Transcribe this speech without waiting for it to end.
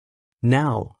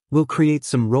Now, we'll create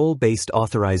some role-based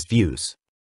authorized views.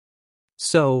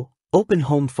 So, open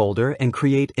Home folder and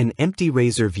create an empty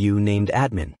Razor view named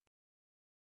Admin.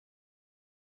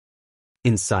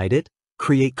 Inside it,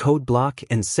 create code block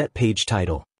and set page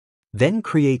title. Then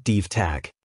create div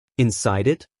tag. Inside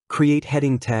it, create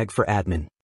heading tag for admin.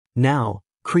 Now,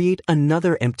 create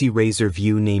another empty Razor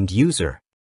view named User.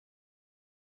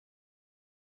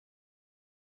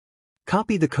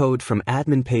 Copy the code from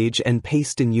admin page and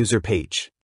paste in user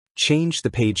page. Change the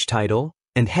page title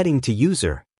and heading to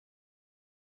User.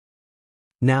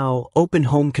 Now, open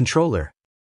Home controller.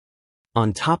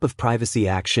 On top of privacy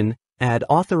action, add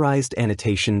authorized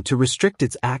annotation to restrict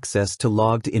its access to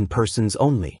logged-in persons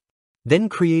only. Then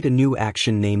create a new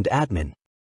action named admin.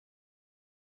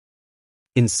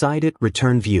 Inside it,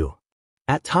 return view.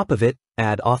 At top of it,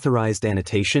 add authorized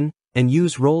annotation and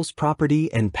use roles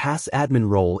property and pass admin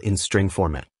role in string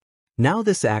format. Now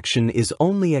this action is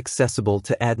only accessible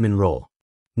to admin role.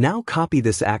 Now copy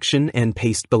this action and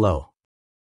paste below.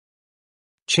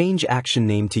 Change action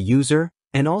name to user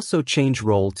and also change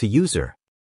role to user.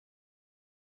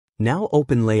 Now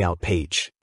open layout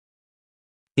page.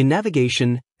 In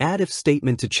navigation, add if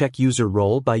statement to check user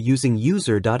role by using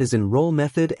user.isInRole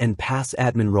method and pass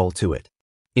admin role to it.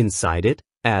 Inside it,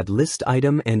 add list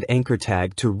item and anchor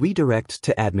tag to redirect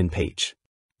to admin page.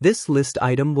 This list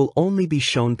item will only be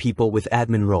shown people with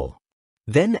admin role.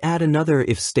 Then add another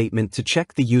if statement to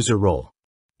check the user role.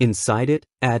 Inside it,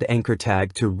 add anchor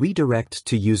tag to redirect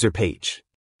to user page.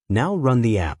 Now run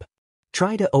the app.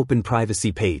 Try to open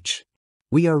privacy page.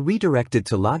 We are redirected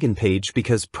to login page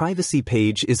because privacy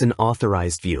page is an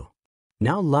authorized view.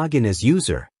 Now log in as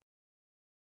user.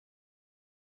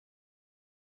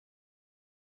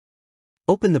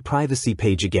 Open the privacy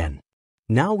page again.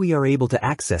 Now we are able to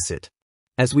access it.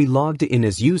 As we logged in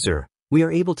as user, we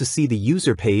are able to see the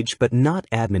user page but not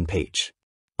admin page.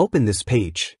 Open this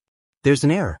page. There's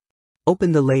an error.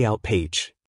 Open the layout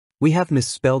page. We have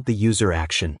misspelled the user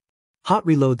action. Hot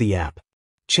reload the app.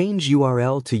 Change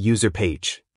URL to user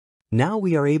page. Now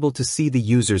we are able to see the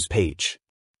user's page.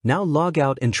 Now log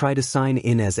out and try to sign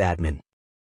in as admin.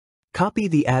 Copy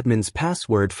the admin's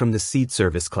password from the seed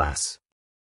service class.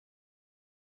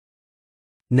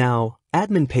 Now,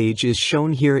 admin page is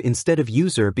shown here instead of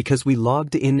user because we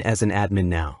logged in as an admin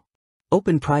now.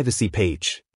 Open privacy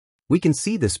page. We can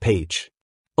see this page.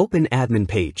 Open admin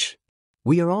page.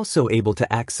 We are also able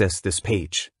to access this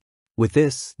page. With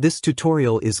this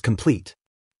tutorial is complete.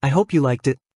 I hope you liked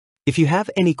it. If you have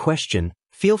any question,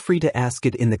 feel free to ask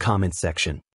it in the comments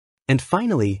section. And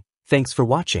finally, thanks for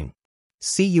watching.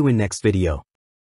 See you in next video.